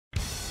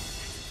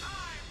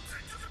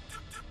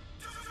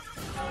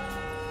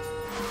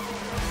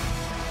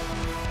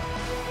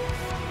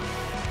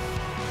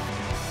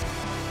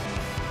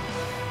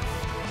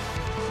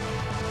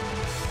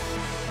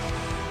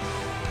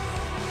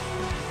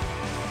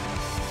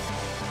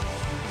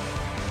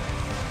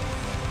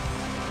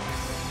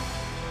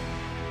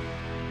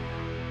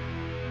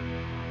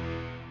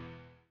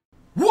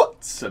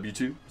What's up,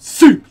 YouTube?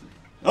 Simply.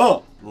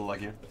 Oh, a little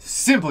like you.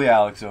 Simply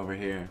Alex over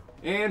here.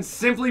 And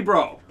Simply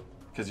Bro.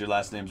 Because your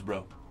last name's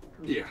Bro.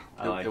 Yeah.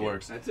 I like it.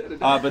 Works. That's it.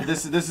 But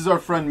this is our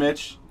friend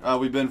Mitch.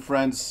 We've been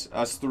friends.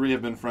 Us three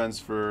have been friends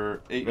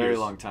for 8 years. Very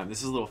long time. This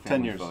is a little 10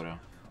 family years. photo.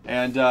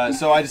 And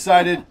so I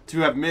decided to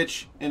have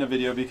Mitch in a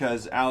video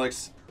because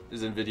Alex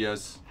is in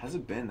videos. Has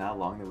it been that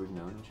long that we've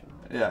known each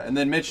other? Yeah, and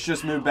then Mitch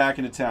just moved back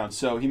into town,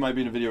 so he might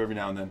be in a video every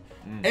now and then.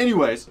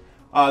 Anyways,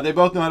 they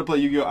both know how to play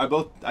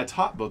YuGiOh. I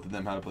taught both of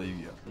them how to play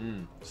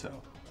YuGiOh. So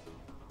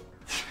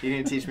He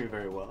didn't teach me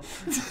very well.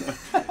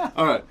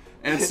 all right,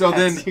 and so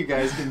then As you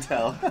guys can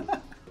tell.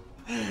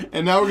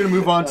 and now we're gonna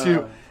move on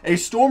to a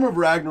Storm of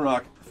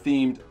Ragnarok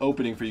themed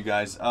opening for you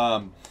guys.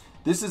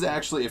 This is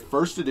actually a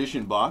first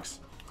edition box,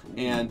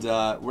 and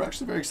we're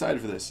actually very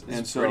excited for this.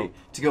 And so pretty,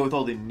 to go with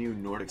all the new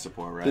Nordic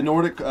support, right? the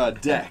Nordic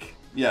deck.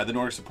 Yeah, the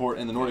Nordic support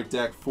and the Nordic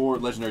deck for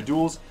Legendary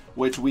Duels,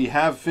 which we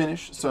have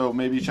finished. So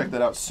maybe check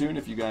that out soon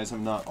if you guys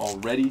have not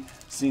already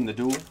seen the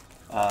duel.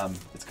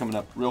 It's coming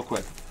up real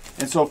quick.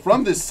 And so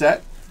from this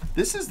set,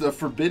 this is the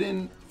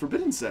forbidden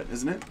set,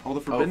 isn't it? All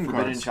the forbidden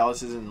forbidden cards.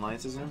 chalices and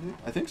lances and everything?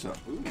 I think so.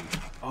 Ooh.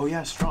 Oh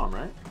yeah, Strom,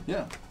 right?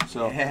 Yeah.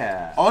 So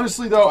Yeah.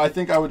 honestly though, I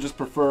think I would just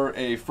prefer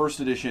a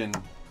first edition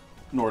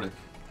Nordic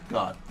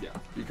god. Yeah.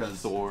 Because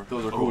Thor,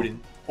 those are cool.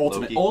 Odin,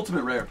 Ultimate Loki.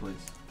 rare, please.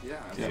 Yeah.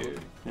 Yeah.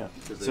 Absolutely. Yeah.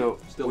 So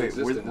still wait, exist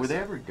in were this they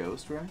set. ever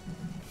ghost,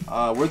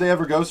 right? Were they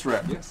ever ghost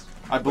rare? Yes.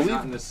 I But believe.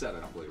 not in this set, I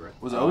don't believe, right?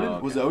 Was Oh, Odin?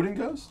 okay. Was Odin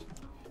ghost?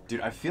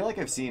 Dude, I feel like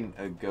I've seen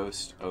a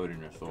ghost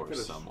Odin or Thor Could've-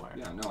 somewhere.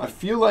 Yeah, no. I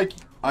feel like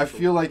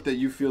that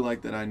you feel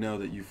like that I know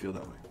that you feel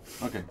that way.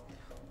 Okay.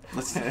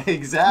 Let's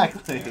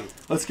Exactly.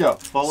 let's go.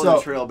 Follow So,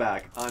 the trail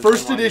back.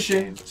 first Unwind the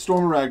edition chain.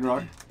 Storm of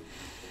Ragnarok.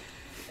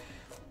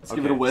 Let's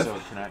give it a whiff. So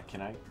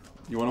can I?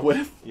 You want a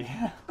whiff?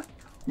 Yeah.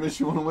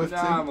 Mitch, you want a whiff No,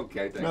 too? I'm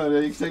okay, thanks. No,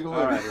 you can take a whiff.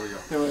 All right, here we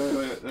go.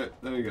 Wait.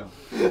 There you go.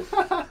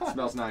 It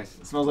smells nice.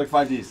 It smells like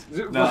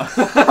 5Ds. No.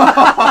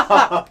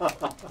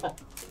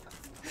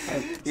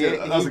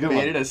 That was a good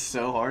baited one. us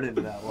so hard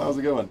into that That one. was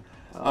a good one.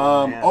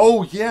 Man.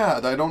 Oh yeah,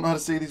 I don't know how to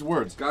say these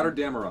words.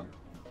 Gotterdammerung.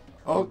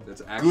 Oh,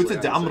 That's actually Gute how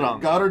you say it.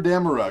 Dammerung.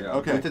 Gotterdammerung. Yeah.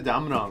 Okay. Gute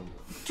Dammerung.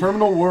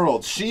 Terminal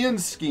World, Sheehan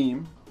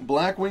Scheme,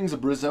 Black Wings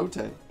of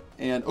Brizote,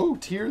 and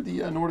Tyr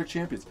the Nordic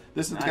Champions.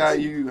 This is the Nice. guy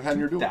you had in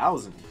your duel.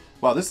 1000.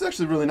 Wow, this is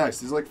actually really nice.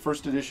 These are like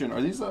first edition.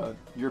 Are these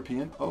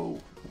European? Oh,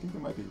 I think they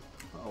might be.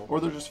 Or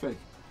they're just fake.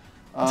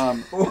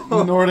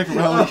 Nordic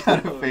Relic.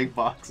 Kind of fake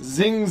box.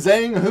 Zing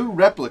Zang Hu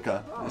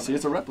Replica. See,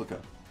 it's a replica.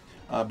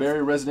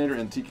 Barrier Resonator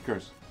and Tiki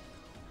Curse.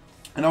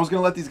 And I was going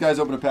to let these guys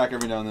open a pack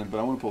every now and then, but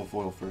I want to pull a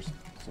foil first.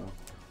 So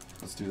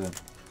let's do that.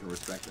 I can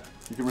respect that.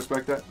 You can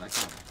respect that? I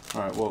can.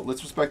 All right, well,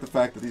 let's respect the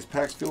fact that these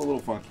packs feel a little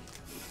funky.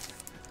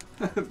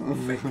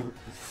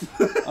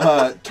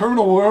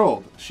 Terminal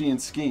World, Sheehan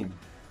Scheme,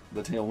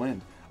 the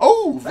Tailwind.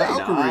 Oh,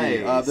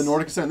 Valkyrie, nice. the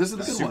Nordic Ascent. This is a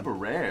good one. Super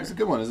rare. This is a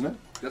good one, isn't it?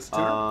 That's a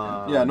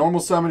turn. Yeah, normal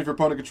summon if your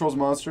opponent controls a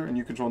monster and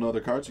you control no other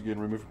cards, you can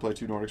remove or play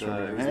 2 Nordics from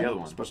your who's hand. the other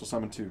one? Special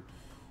summon 2.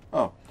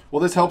 Oh, well,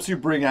 this helps you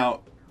bring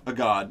out a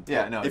god.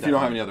 Yeah, no, if you don't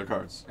have definitely. any other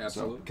cards.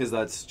 Absolutely. Because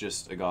that's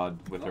just a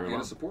god with her And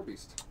alone. a support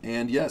beast.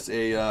 And yes,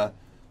 a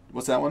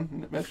what's that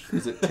one, Mitch?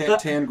 Is it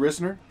Tan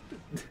Grissner?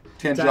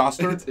 Tan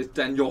Joster? It's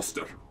Dan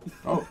Yoster.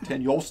 Oh,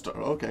 Tan Yolster.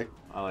 Okay,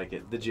 I like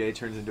it. The J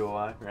turns into a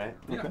Y, right?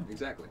 Yeah, Okay.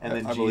 exactly. And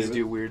then I believe G's it.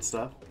 do weird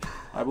stuff.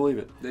 I believe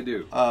it. They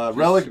do.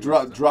 Relic Just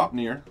drop super drop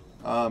near.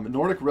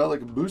 Nordic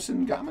Relic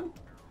Busengamen?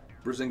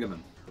 Brisingamen.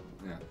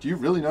 Yeah. Do you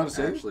really know how to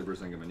say it? Actually,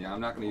 Brisingamen. Yeah,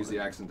 I'm not going to use the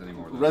accent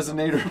anymore. though.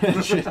 Resonator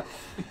engine.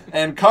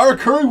 And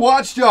Karakuri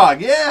Watchdog.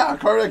 Yeah, a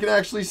card I can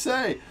actually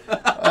say.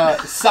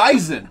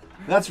 Saizen.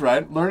 That's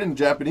right. Learning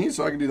Japanese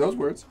so I can do those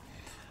words.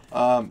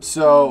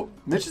 So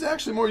Mitch is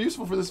actually more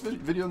useful for this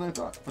video than I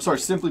thought. Oh, sorry,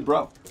 Simply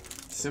Bro.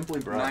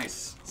 Simply bro.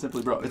 Nice.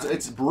 Simply Bro.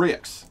 It's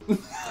Bricks.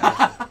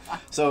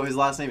 So his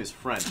last name is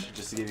French,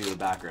 just to give you the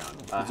background.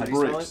 How It's do you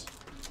spell Bricks. it?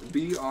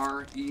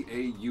 Breaux.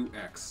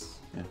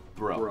 Yeah.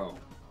 Bro.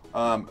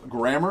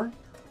 Grammar.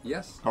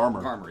 Yes?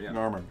 Garmer. Garmer, yeah.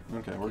 Garmer.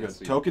 Okay, we're Can't good.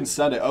 see. Token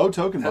Sunday. Oh,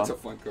 Token That's a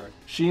Bomb. fun card.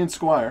 Sheehan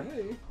Squire.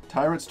 Hey.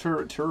 Tyrant's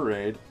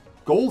Turraid.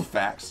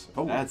 Goldfax.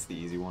 Oh, That's the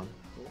easy one.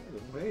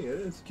 Hey, it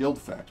is.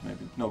 Guildfax,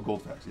 maybe. No,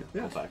 Goldfax, yeah.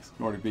 Yeah. Facts.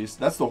 Nordic Beast.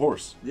 That's the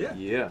horse. Yeah.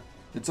 Yeah.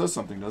 It does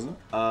something, doesn't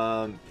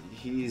it?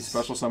 He's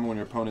Special summon when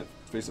your opponent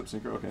face up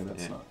synchro. Okay,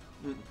 that's Yeah. not.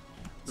 Mm.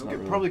 It's not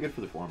really. probably good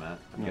for the format,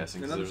 I'm Yeah.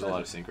 guessing, because Another there's a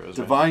lot of synchros. right?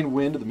 Divine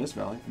Wind of the Mist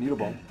Valley,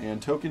 Needleball,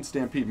 and Token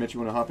Stampede. Mitch, you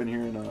want to hop in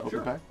here and open Sure.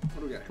 the pack? What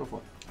do we got? Go for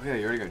it. Oh yeah,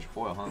 you already got your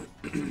foil, huh?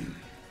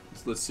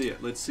 Let's see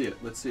it. Let's see it.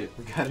 Let's see it.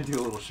 We gotta do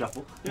a little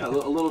shuffle. Yeah, a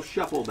little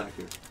shuffle back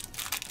here.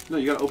 No,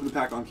 you got to open the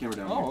pack on camera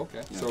down here. Oh,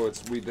 okay. Yeah. So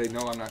they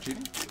know I'm not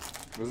cheating?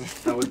 Was it?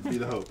 That would be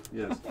the hope.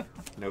 Yes.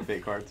 No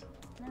fake cards.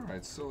 All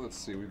right, so let's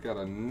see. We've got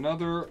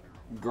another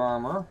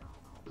Garmer.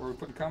 Where are we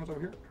putting comments over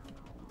here?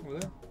 Over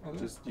there? Over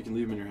there? Just you can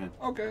leave them in your hand.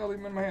 Okay, I'll leave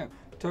them in my hand.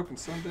 Token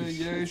Sunday,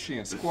 yay. She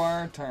and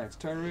Squire, Tyrant's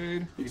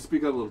Tirade. You can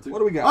speak up a little too. What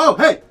do we got? Oh,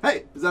 hey,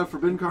 hey! Is that a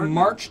forbidden card?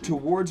 March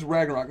towards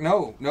Ragnarok.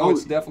 No,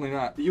 it's definitely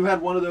not. You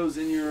had one of those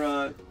in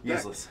your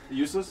Useless. deck.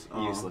 Useless?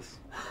 Oh. Useless.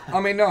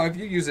 I mean, no, if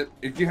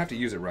you have to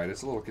use it right,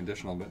 it's a little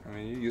conditional, but I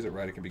mean, you use it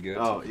right, it can be good.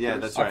 Oh, yeah,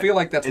 that's right. I feel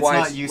like that's it's why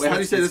not it's useless. Wait, how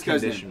do you say it's this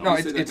guy's name? conditional. No,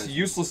 Say that it's again.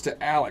 useless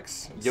to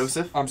Alex.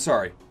 Joseph? I'm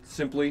sorry.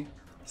 Simply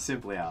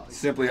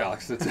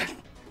Alex. That's it.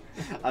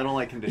 I don't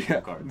like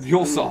conditional cards.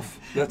 Yulsov.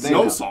 That's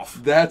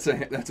Yulsov. That's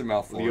a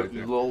mouthful right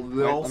there. Let me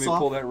Yulsov?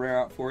 pull that rare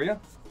out for you.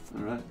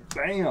 All right.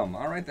 Bam.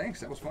 All right,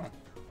 thanks. That was fun.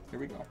 Here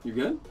we go. You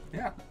good?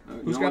 Yeah. You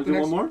Who's don't got wanna the do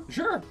next one more?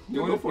 Sure. You Yeah,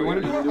 want go for it.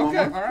 to do You it? wanna do one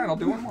Okay. more? All right, I'll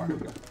do one more. Here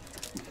we go.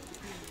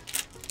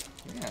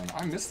 Man,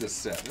 I missed this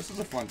set. This is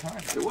a fun time.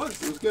 It was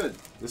good.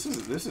 This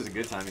is a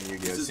good time in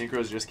Yu-Gi-Oh!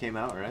 Synchros just came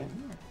out, right?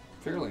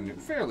 Fairly new,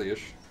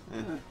 fairly-ish.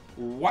 Yeah.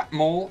 What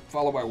Mole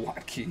followed by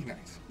What Key.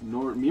 Nice.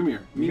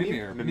 Mimir.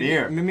 Mimir.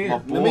 Mimir. My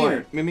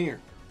boy. Mimir.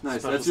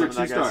 Nice. Special That's your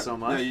summon that 2-star. guy so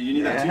much. Yeah, you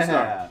need that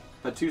 2-star.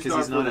 A 2-star Because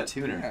he's not a that.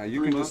 tuner. Yeah, you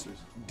Three can just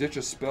monsters. ditch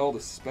a spell to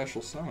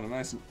special summon. A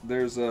nice.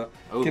 There's a.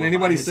 Oh, Can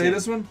anybody say Leviathan.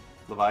 this one?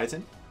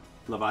 Leviathan?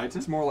 Leviathan?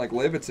 It's more like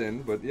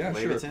Leviathan, but yeah,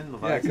 Leviathan? sure. Yeah,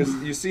 Leviathan? because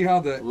you see how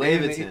the.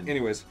 Leviathan.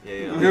 Anyways.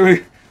 Yeah. Here we-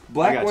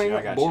 I got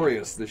Blackwing you.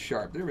 Boreas, the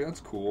sharp. There we go. That's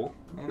cool.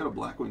 I got a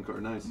Blackwing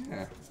card. Nice.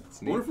 Yeah,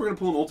 that's I neat. wonder if we're gonna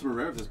pull an ultimate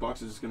rare if this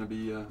box is just gonna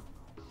be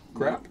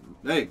Crap.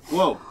 Hey,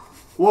 whoa,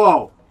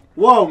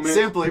 man!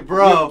 Simply,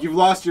 bro. You've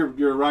lost your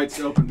rights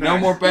to open packs. No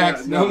more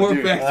packs. Yeah, no more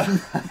dude.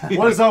 packs.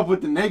 What is up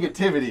with the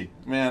negativity,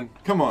 man?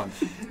 Come on.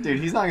 Dude,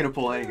 he's not gonna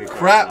pull any good cards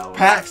Crap that way.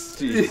 packs,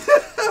 geez.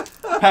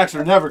 Packs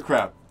are never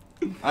crap.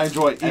 I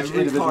enjoy each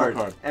individual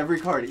card. Every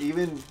card,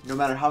 even no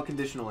matter how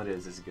conditional it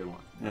is a good one.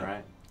 Yeah. All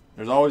right.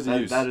 There's always a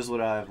use. That is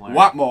what I've learned.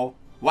 Watmole,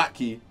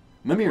 Watkey,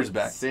 Mimir's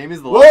back. Same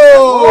as the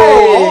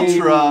Whoa!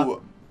 Ultra.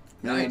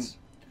 Man,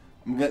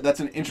 that's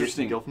an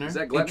interesting, Gilfner? Is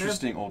that Gletnir?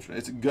 interesting ultra.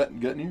 It's a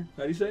Gutnir.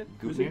 How do you say it?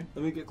 Gutnir?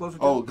 Let me get closer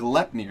to Oh,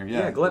 Glepnir.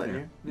 Yeah,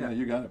 Gletnir. Yeah,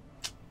 you got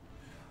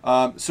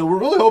it. So we're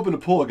really hoping to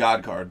pull a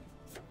God card.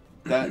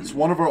 That's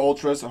one of our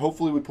ultras.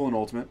 Hopefully we pull an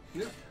ultimate.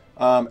 Yeah.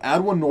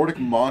 Add one Nordic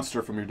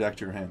monster from your deck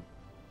to your hand.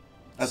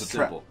 As a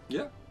Simple.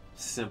 Yeah.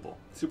 Simple.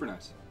 Super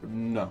nice. trap.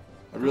 No.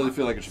 I really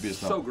feel like it should be a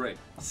spell. So great.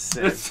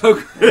 Sick. It's so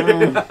great.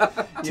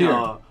 You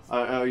know,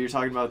 you're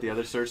talking about the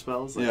other search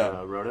spells? Like,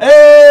 Yeah. Rhoda?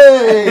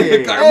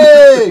 Hey!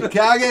 Hey!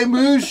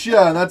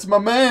 Kagemusha! That's my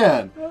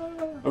man!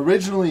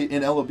 Originally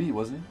in LOB,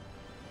 wasn't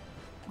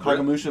he?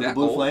 Kagemusha of the That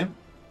Blue old? Flame?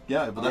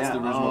 Yeah, but that's the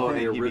original Oh, thing.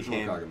 he original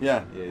became... Kagami.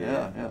 Yeah,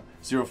 Yeah. yeah.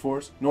 Zero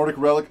Force. Nordic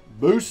Relic.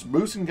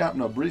 Boosingamen.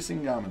 No,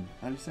 Brisingamen.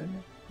 How do you say it?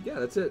 Yeah,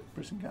 that's it.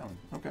 Brisingamen.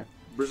 Okay.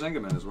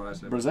 Brazingaman is what I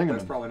said. Brazingaman.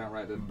 That's probably not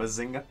right. Then.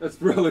 Bazinga. That's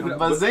probably not.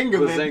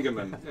 Bazingaman.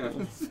 Bazingaman.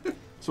 Yeah.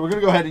 So we're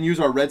going to go ahead and use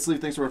our red sleeve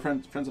thanks to our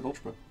friends at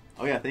Ultra Pro.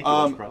 Oh, yeah, thank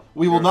you, Pro.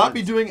 We will You're not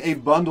be friends. doing a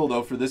bundle,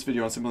 though, for this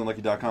video on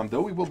SimplyUnlucky.com,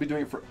 though we will be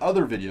doing it for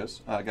other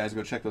videos. Guys,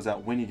 go check those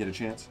out when you get a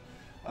chance.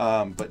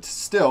 But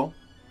still,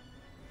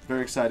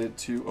 very excited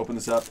to open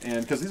this up.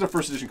 And because these are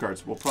first edition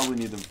cards, we'll probably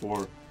need them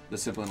for the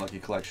Simply Unlucky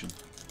collection.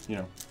 You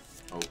know.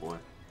 Oh, boy.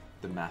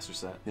 The master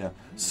set. Yeah.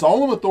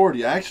 Solemn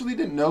Authority. I actually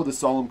didn't know the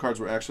Solemn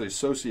cards were actually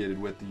associated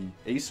with the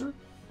Acer.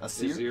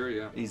 Aesir? Azir,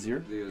 yeah.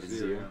 Aesir. The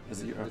Azir, yeah.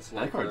 Azir. It's That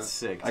like card's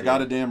sick, I too.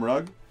 got a damn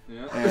rug.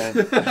 Yeah. And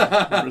hey,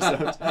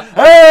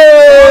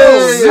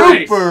 Nice.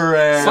 super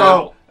rare.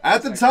 Wow. So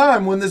at the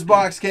time when this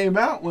box came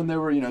out, when they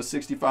were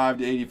 65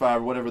 to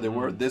 85 or whatever they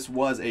were, this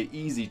was a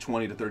easy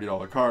 $20 to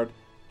 $30 card.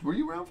 Were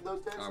you around for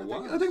those days? I think,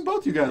 was. I think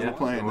both you guys Yeah, were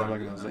playing I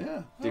them. was. Like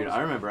yeah. Dude, I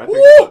remember. I Ooh,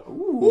 picked up...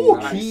 ooh,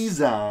 Nice.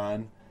 keys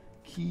on,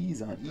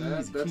 easy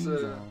That's keys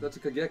on. a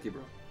Kageki,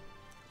 bro.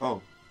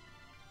 Oh,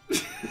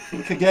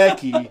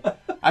 Kageki.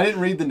 I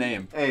didn't read the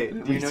name. Hey,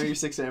 do you know your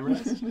 6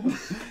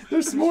 samurais?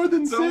 There's more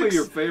than It's 6. only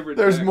your favorite.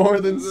 There's deck. more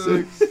than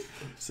 6.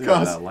 Sleeve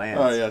up that lance.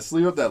 Oh yeah,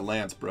 sleeve up that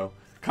lance, bro.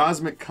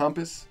 Cosmic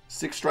Compass,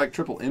 6-strike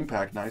triple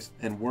impact, nice,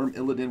 and Worm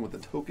Illidan with a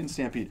token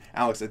stampede.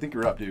 Alex, I think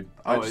you're up, dude.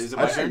 Is it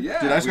my turn?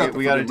 Yeah. Dude, I just got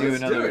We got to do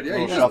Let's another it. Yeah,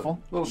 little you got it. shuffle.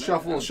 Little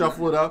shuffle,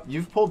 shuffle it up.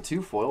 You've pulled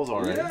 2 foils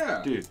already.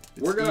 Yeah. Dude,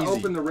 We're going to easy.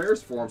 open the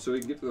rares for him so he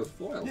can get to those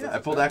foils. Yeah, That's I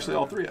pulled what's actually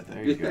all happening. 3,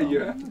 I think. There you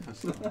go.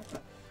 Yeah.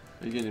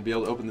 Are you going to be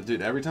able to open the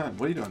dude every time?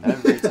 What are you doing?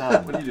 Every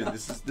time. What are you doing?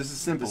 This is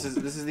simple.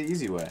 This is the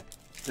easy way.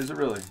 Is it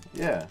really?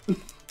 Yeah.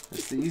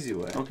 It's the easy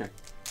way. Okay.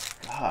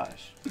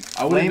 Gosh.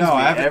 I wouldn't Flames know.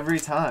 me I haven't, every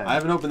time. I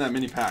haven't opened that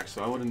many packs,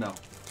 so I wouldn't know.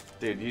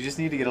 Dude, you just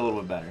need to get a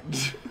little bit better.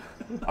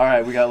 All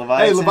right, we got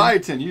Leviathan. Hey,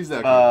 Leviathan, use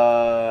that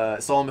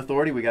card. Solemn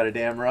Authority, we got a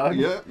damn rug.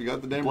 Yeah, you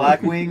got the damn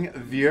Blackwing,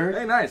 Veer.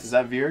 Hey, nice. Is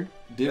that Veer?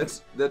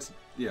 That's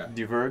yeah.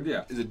 Diverg?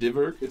 Yeah. Is it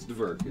Diverg? It's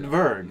Diverg. Yeah.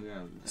 Diverg. Yeah.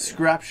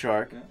 Scrap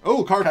Shark. Yeah.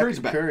 Oh, Car Curry's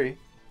back. Curry.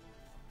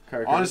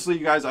 Honestly,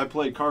 you guys, I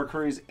played Car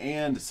Curry's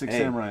and Six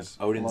Hey, Samurais.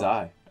 Odin's Wow.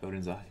 Eye.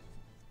 Odin's Eye.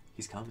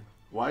 He's coming.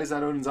 Why is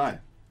that Odin's Eye?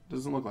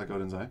 Doesn't look like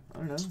Odin's Eye. I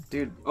don't know.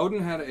 Dude,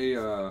 Odin had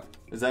a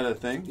Is that a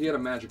thing? he had a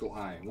magical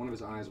eye. One of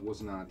his eyes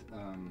was not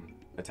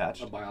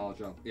attached. a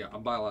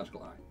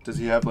biological eye. Does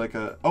he have like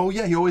a? Oh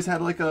yeah, he always had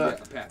like a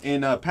patch.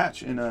 in a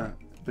patch in a,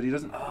 but he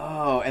doesn't.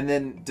 Oh, and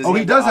then does Oh,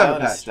 he he does the eye have a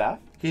on his patch. staff?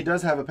 He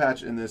does have a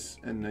patch in this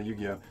in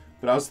Yu-Gi-Oh,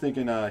 but I was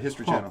thinking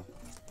History Channel.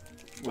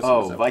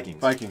 Oh, that? Vikings.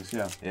 Vikings,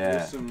 yeah. Yeah.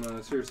 There's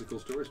some seriously cool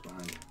stories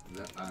behind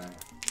that.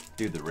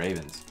 Dude, the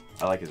Ravens.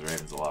 I like his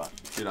Ravens a lot.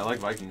 Dude, I like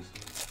Vikings.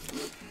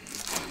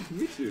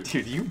 Me too.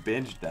 Dude, you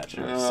binged that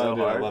show Oh, so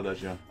dude, hard. I love that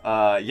show.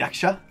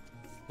 Yaksha.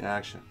 Yeah,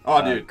 actually.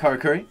 Oh, dude.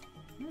 Karakuri.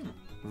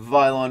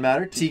 Vylon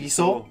Matter. Tiki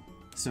Soul.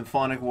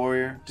 Symphonic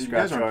Warrior. Dude, you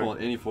Scratch guys aren't Art.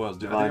 pulling any foils,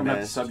 dude. I Divine think I'm gonna have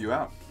to Mist. sub you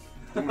out.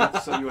 I'm gonna have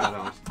to sub you out,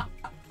 Alex.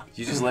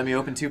 You just let me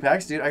open 2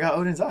 packs, dude. I got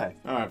Odin's Eye.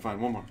 Alright, fine.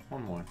 One more.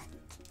 One more.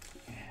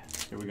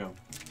 Here we go.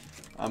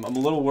 I'm a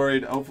little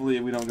worried. Hopefully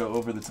we don't go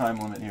over the time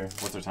limit here.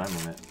 What's our time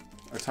limit?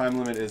 Our time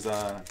limit is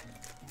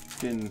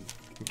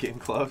Getting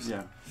close.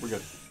 yeah, we're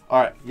good.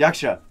 Alright,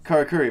 Yaksha,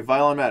 Karakuri,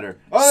 Vylon Matter.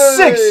 Hey!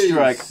 6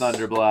 Strike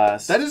Thunder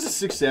Blast. That is a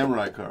 6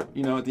 samurai card.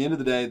 You know, at the end of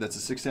the day, that's a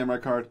 6 samurai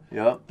card.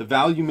 Yep. The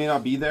value may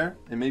not be there.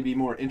 It may be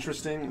more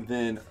interesting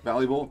than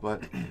valuable,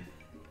 but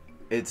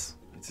It's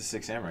a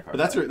 6 samurai card.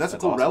 that's a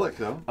cool awesome. relic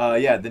though.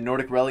 Yeah, the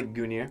Nordic relic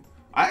Gungnir.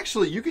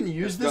 Actually, you can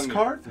use this Gungnir.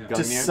 card Yeah. to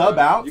Gungnir. sub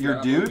out You your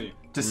got dude Gungnir.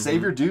 to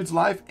save your dude's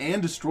life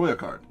and destroy a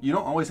card. You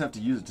don't always have to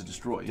use it to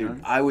destroy. You know?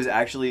 Dude, I was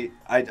actually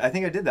I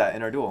think I did that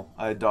in our duel.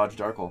 I dodged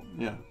Darkle.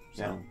 Yeah.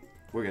 So Yeah.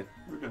 We're good.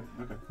 we're good.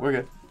 Okay. We're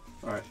good.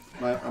 All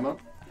right. I'm up.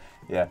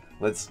 Yeah.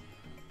 Let's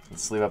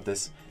sleeve up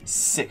this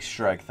 6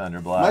 Strike Thunder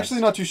I'm Blast. actually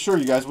not too sure,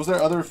 you guys. Was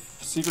there other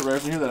secret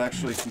rares in here that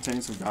actually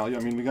contain some value? I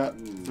mean, we got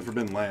the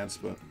Forbidden Lance,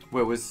 but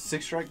Wait, was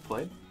 6 Strike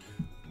played?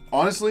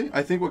 honestly,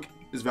 I think what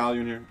is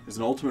value in here is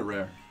an ultimate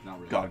rare Not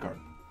really. God card.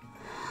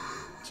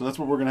 So that's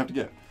what we're gonna have to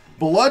get.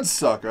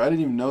 Bloodsucker. I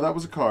didn't even know that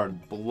was a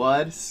card.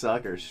 Blood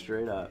Sucker,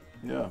 straight up.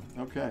 Yeah.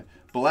 Okay.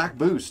 Black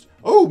Boost.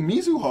 Oh,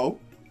 Mizuho.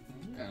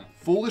 Yeah.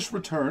 Foolish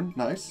Return.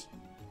 Nice.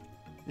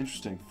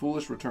 Interesting.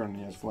 Foolish Return.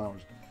 He has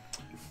flowers.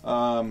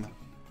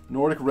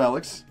 Nordic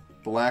Relics.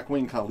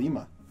 Blackwing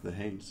Kalima. The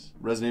Haze.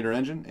 Resonator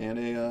Engine. And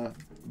a...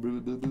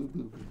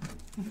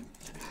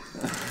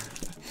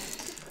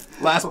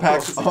 Last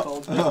pack.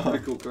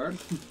 Pretty cool card.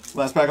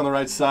 Last pack on the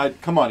right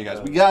side. Come on, you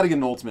guys. We got to get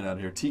an ultimate out of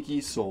here.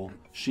 Tiki, Soul,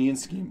 Sheehan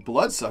Scheme.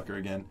 Bloodsucker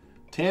again.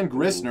 Tan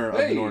Grissner of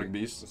the Nordic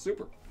Beast.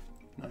 Super.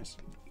 Nice.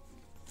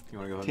 You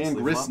want to go ahead Tan and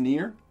sleeve them up?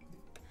 Grissner.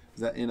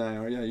 Is that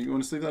NIR? Yeah, you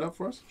want to sleeve that up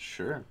for us?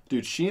 Sure.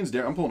 Dude, Sheehan's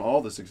Dare. I'm pulling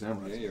all the 6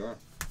 samurais. Yeah, you are.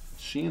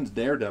 Sheehan's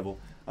Daredevil.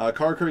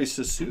 Karakuri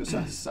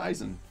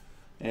Saizen.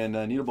 And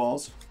Needle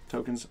Balls.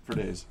 Tokens for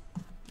days.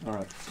 All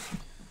right.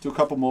 Do a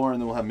couple more,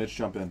 and then we'll have Mitch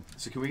jump in.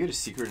 So can we get a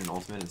secret and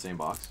ultimate in the same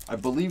box? I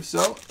believe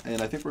so,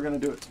 and I think we're going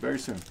to do it very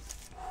soon. That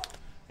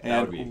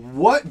And would be-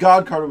 what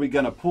God card are we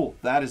going to pull?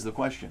 That is the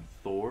question.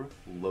 Thor,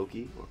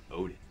 Loki, or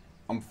Odin?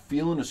 I'm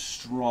feeling a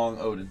strong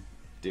Odin.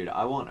 Dude,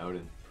 I want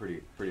Odin.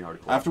 Pretty hardcore.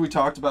 After we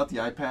talked about the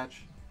eye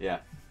patch, Yeah.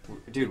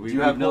 Dude, do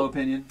you have no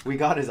opinion? We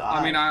got his eye.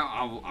 I mean,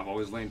 I've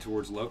always leaned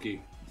towards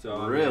Loki. So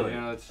I mean, Really?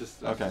 yeah, that's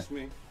just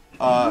me.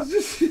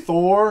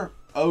 Thor,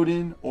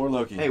 Odin, or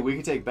Loki? Hey, we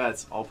can take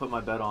bets. I'll put my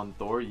bet on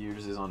Thor.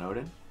 Yours is on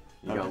Odin.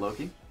 You Okay. got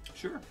Loki.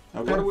 Sure.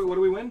 Okay. What do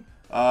we win?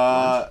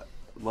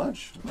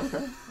 Lunch.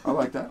 Okay. I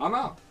like that. I'm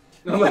out.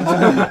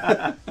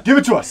 Give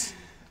it to us.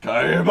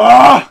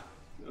 KAIBA!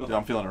 Dude,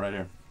 I'm feeling it right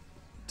here.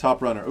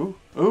 Top runner.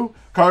 Ooh.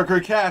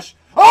 Karakuri Cash.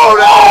 Oh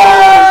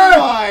no!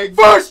 my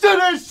First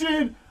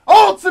edition!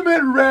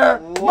 Ultimate rare!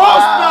 Most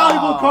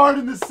valuable card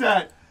in the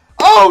set!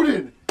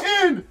 Odin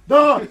in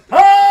the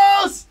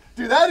house!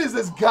 Dude, that is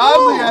as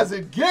godly as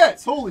it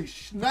gets. Holy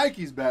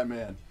shnikes,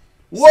 Batman.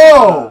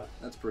 Whoa!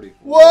 That's pretty.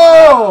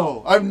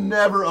 Whoa! I've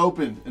never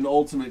opened an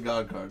ultimate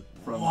god card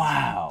from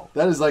Wow.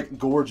 That is like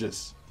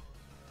gorgeous.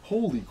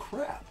 Holy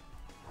crap.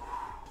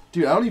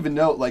 Dude, I don't even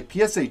know. Like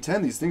PSA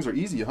 10, these things are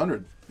easy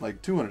 100,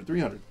 like 200,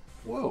 300.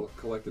 Whoa.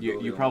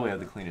 Collectability. You probably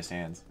have the cleanest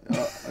hands.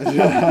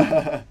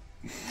 Yeah.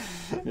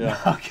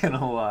 Not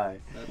gonna lie.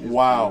 That is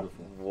Wow.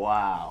 beautiful.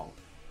 Wow.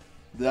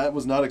 That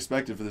was not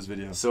expected for this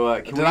video. So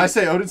Did I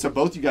say Odin? So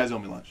both you guys owe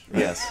me lunch. Right?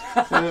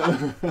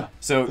 Yes.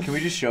 So can we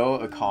just show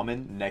a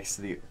common next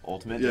to the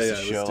ultimate, just to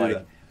let's show do like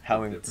that.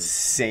 how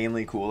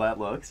insanely cool that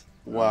looks?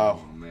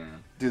 Wow. Oh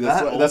man. Dude,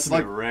 That that's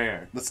ultimate like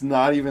rare. that's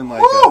not even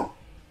like a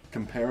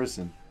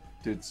comparison.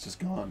 Dude, it's just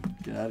gone.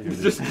 Get out of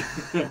here.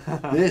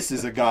 Dude. This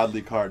is a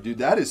godly card. Dude,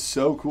 that is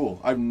so cool.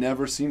 I've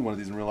never seen one of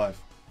these in real life.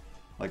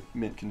 Like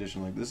mint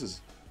condition. Like this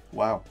is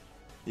wow.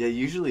 Yeah,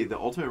 usually the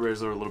ultimate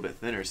rares are a little bit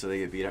thinner, so they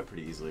get beat up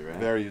pretty easily, right?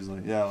 Very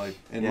easily. Yeah, like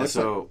and Yeah, looks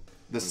so like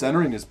the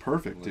centering is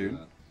perfect, Look at dude.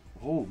 that.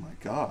 Oh my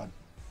god.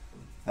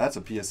 That's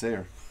a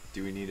PSA.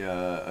 do we need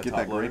a Get top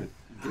that loader? graded.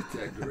 Get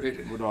that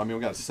graded. Well, no, I mean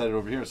we gotta set it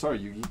over here. Sorry,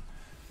 Yugi.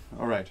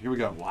 Alright, here we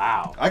go.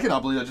 Wow. I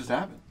cannot believe that just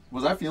happened.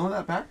 Was I feeling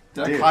that pack?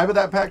 Did Dude. I KAIBA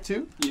that pack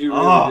too? You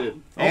really Oh, did.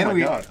 Oh and my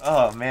God.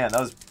 oh man,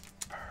 that was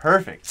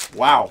perfect.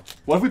 Wow.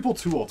 What if we pull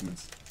 2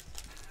 ultimates?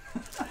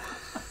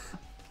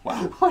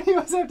 Wow. Why do you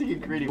always have to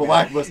get greedy?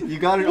 Black man? list. You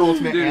got an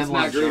ultimate Dude, it's and not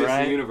lunch, great. It's the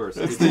right? universe.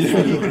 It's the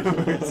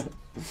universe.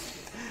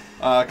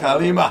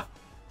 Kalima.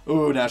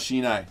 Ooh, now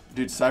Shinai.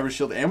 Dude, Cyber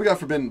Shield. And we got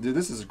Forbidden. Dude,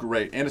 this is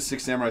great. And a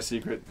 6 Samurai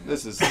Secret.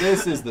 This is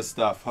the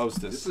stuff.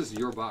 Hostess. This is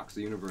your box,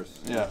 the universe.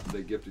 Yeah.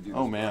 They gifted you.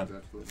 Oh, this man. box,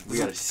 absolutely. We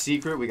got a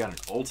secret. We got an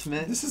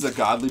ultimate. This is a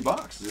godly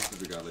box. This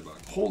is a godly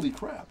box. Holy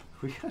crap.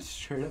 We got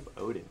straight up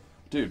Odin.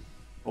 Dude,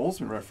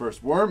 ultimate right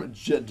first. Worm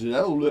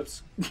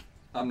Lips.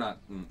 I'm not.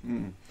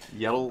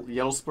 Yellow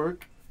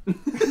Spurk.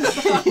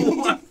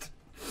 What?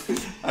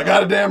 I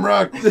got a damn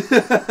rug.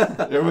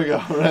 Here we go.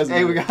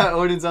 Hey, we got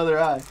Odin's other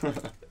eye.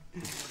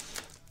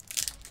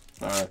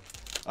 All right.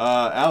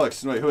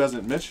 Alex, wait, who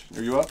hasn't? Mitch,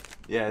 are you up?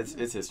 Yeah,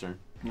 it's his turn.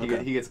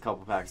 Okay. He gets a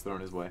couple packs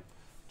thrown his way.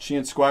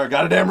 Sheehan Squire,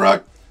 got a damn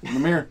rug. In the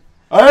mirror.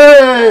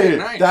 Hey!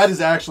 Nice. That is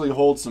actually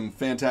holds some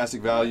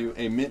fantastic value.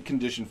 A mint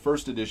condition,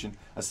 first edition.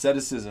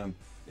 Asceticism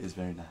is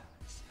very nice.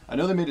 I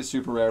know they made it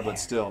super rare, but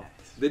still.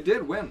 They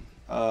did win.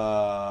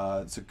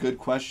 It's a good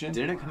question.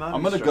 Didn't it come out?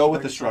 I'm going to go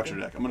with the structure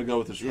deck. I'm going to go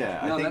with the structure.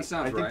 Yeah, No, I that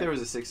sounds think right. there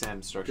was a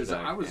 6-hand structure Because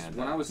deck.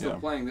 when I was still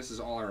playing, this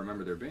is all I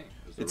remember there being.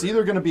 It's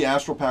either going to be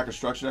Astral Pack or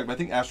structure deck, but I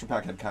think Astral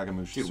Pack had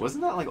Kagamushi. Dude,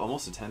 wasn't that like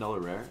almost a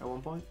 $10 rare at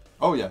one point?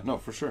 Oh, yeah. No,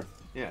 for sure.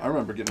 Yeah. I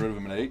remember getting rid of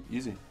him at 8.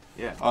 Easy.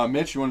 Yeah.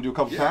 Mitch, you want to do a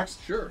couple packs?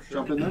 Sure.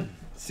 Jump in there.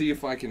 See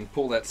if I can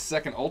pull that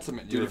second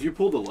ultimate. Dude, if you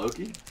pull the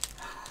Loki,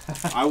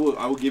 I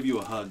will give you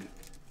a hug.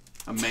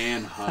 A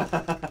man hug.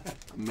 A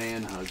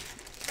man hug.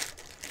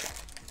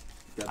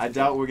 I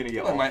doubt we're gonna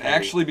get. That all might three-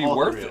 actually be all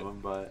worth three it. of them,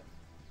 but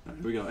Here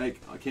we go. Hey,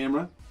 a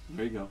camera.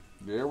 There you go.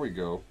 There we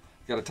go.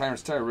 Got a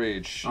Tyrant's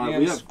Tirade. All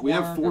right, we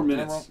have 4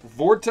 minutes.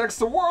 Vortex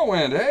the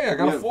Whirlwind. Hey, I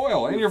got We a have-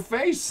 foil in your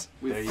face.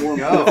 We There have you 4,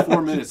 go. we have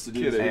 4 minutes to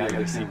do this. Kidding. hey, I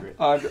got a video. secret.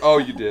 Oh,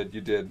 you did.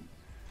 You did.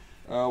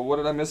 What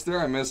did I miss there?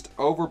 I missed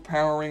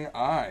Overpowering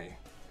Eye.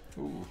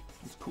 Ooh,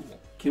 that's cool.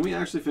 Can we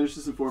actually finish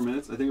this in 4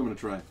 minutes? I think I'm gonna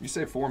try. You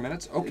say 4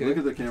 minutes? Okay. Look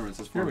at the camera. It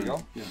says 4 Here we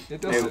minutes. go. Yeah.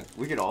 It does Hey, it.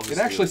 we could all just. It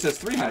actually do says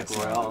 3 Pack minutes.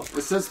 Royale.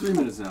 It says 3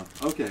 minutes now.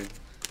 Okay.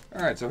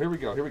 All right, so here we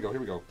go. Here we go. Here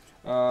we go.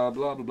 Blah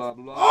blah blah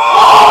blah.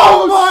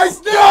 Oh my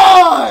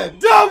God!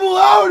 Double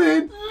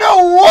outed!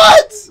 No,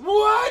 what?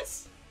 What?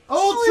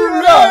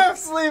 Ultra rare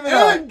Sleeve it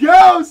and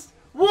Ghost!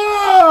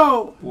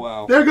 Whoa!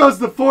 Wow. There goes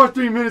the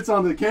 3 minutes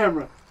on the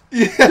camera.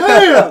 Yeah.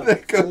 Damn!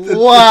 There goes the-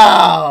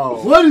 Wow.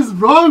 What is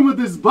wrong with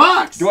this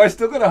box? Do I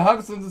still get a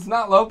hug since it's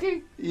not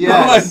Loki?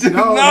 Yes.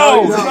 No,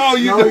 I do. No,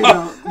 you you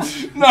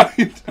don't. No,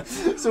 you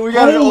don't. So we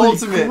got an Holy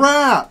ultimate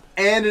crap!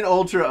 and an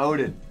ultra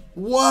Odin.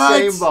 What?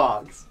 Same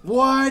box.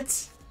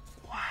 What?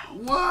 Wow.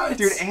 What?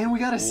 Dude, and we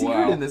got a secret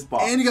Wow. in this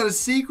box. And you got a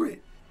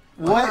secret.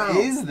 What Wow.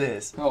 is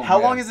this? Oh, How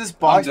man. long has this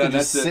box I'm been done.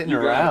 just That's it. sitting You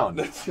got it. around?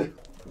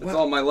 That's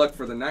all my luck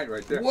for the night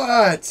right there.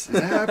 What is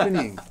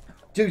happening?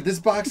 Dude, this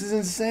box is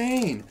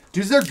insane.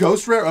 Dude, is there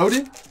Ghost Rare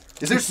Odin?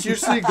 Is there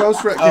seriously a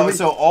Ghost Rare? Can Oh, we-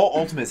 so all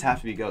ultimates have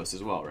to be ghosts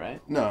as well, right?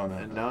 No.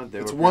 No, they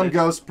It's were one printed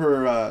ghost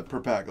per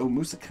pack. Oh,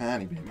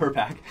 Musakani, baby. per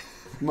pack,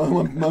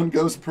 one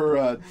ghost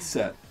per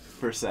set.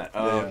 per set.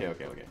 Oh, Yeah.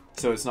 okay.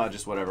 So it's not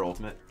just whatever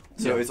ultimate.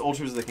 So Yeah. it's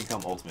ultras that can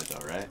come ultimate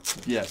though, right?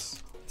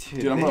 Yes.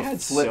 Dude, Dude, I'm they gonna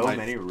had flip so my-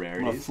 many I'm gonna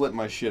rarities. flip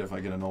my shit if I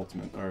get an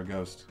ultimate or a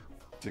ghost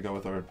to go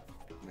with our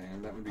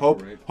Man, that would be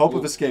hope. great. Hope Ooh.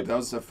 of Escape. That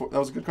was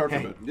a good card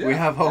Hey. for it. Yeah, We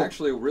have hope.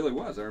 Actually, it really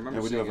was. I remember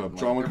Yeah, we do seeing have it. hope.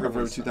 Draw one card for every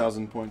everyone's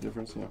 2,000 point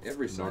difference. Yeah.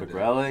 Every Sunday. Nordic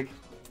relic.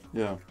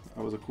 Yeah.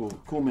 That was a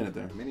cool minute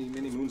there. Many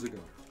moons ago.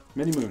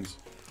 Many moons.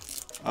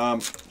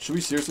 Should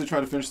we seriously try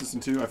to finish this in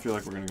 2? I feel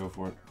like we're gonna go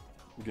for it.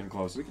 We're getting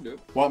close. We can do it.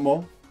 What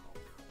mole?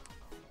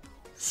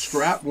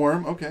 Scrap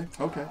worm. Okay.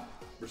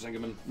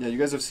 Bersengaman. Yeah, you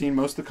guys have seen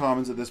most of the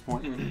commons at this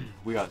point.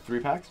 We got 3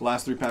 packs.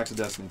 Last 3 packs of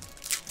Destiny.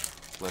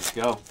 Let's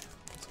go.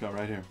 Let's go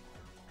right here.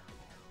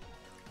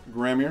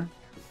 Gramir,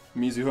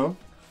 Mizuho,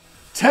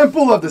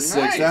 Temple of the Six.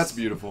 Nice. That's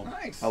beautiful.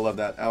 Nice. I love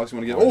that. Alex, you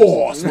want to get?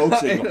 Oh, smoke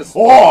signal. Nice.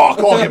 Oh,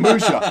 call it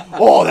Musha.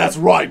 Oh, that's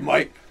right,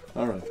 Mike.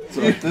 All right.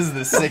 So, This is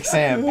the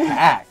 6-hand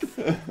pack.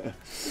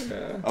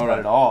 all Not right.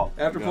 at all.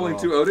 After Got pulling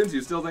it 2 Odins,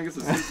 you still think it's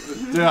a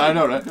secret? Yeah, I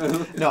know, right?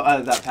 No,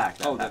 that pack.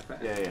 Oh, that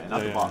pack. Yeah, not Yeah,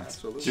 the yeah. box.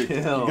 Absolutely. Dude,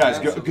 Chill. you guys,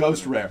 Absolutely.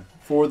 ghost rare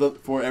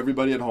for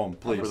everybody at home,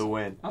 please. For the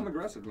win. I'm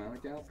aggressive, man. I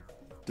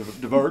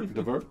can't. Divert.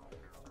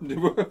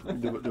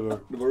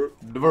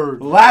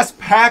 Divert. Last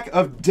pack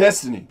of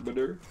Destiny.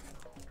 Divert.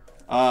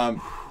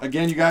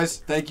 Again, you guys,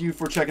 thank you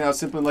for checking out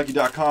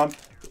SimplyUnlucky.com.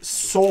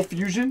 Soul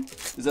Fusion,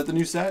 is that the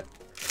new set?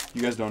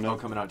 You guys don't know. Oh,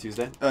 coming out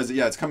Tuesday?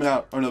 Yeah, it's coming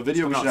out. Or no,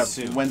 video we It's should coming have out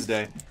soon.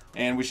 Wednesday,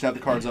 and we should have the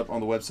cards up on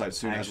the website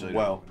soon I as actually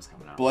well. don't know when it's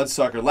coming out.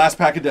 Bloodsucker, last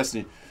pack of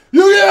Destiny.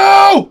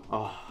 YuGiOh!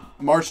 Oh.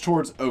 March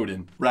towards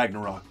Odin,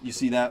 Ragnarok. You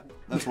see that?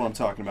 That's what I'm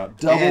talking about.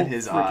 Double And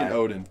his freaking eye.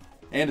 Odin,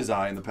 and his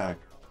eye in the pack.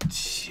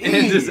 Jeez. And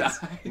his eye.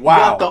 You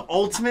Wow. got the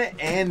ultimate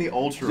and the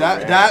ultra That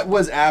rare. that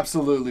was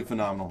absolutely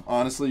phenomenal.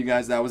 Honestly, you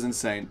guys, that was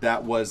insane.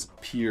 That was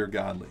pure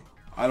godly.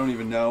 I don't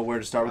even know where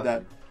to start with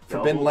that.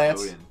 Forbidden Double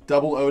Lance, Odin.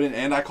 double Odin,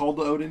 and I called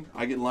the Odin.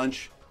 I get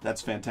lunch.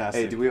 That's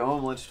fantastic. Hey, do we owe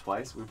him lunch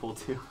twice? We pulled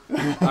 2.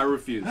 I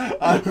refuse.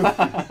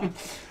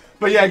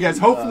 But yeah, guys,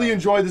 hopefully you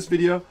enjoyed this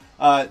video.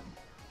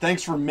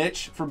 Thanks for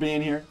Mitch for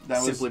being here. That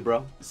was Simply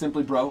bro.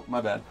 Simply Bro,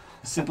 my bad.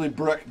 Simply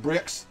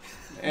Bricks.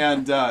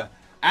 And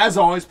as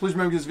always, please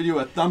remember to give this video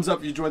a thumbs up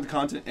if you enjoyed the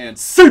content. And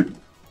Simply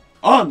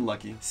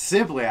Unlucky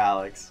Simply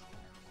Alex.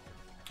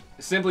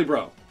 Simply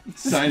bro.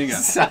 signing out.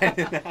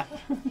 Signing out.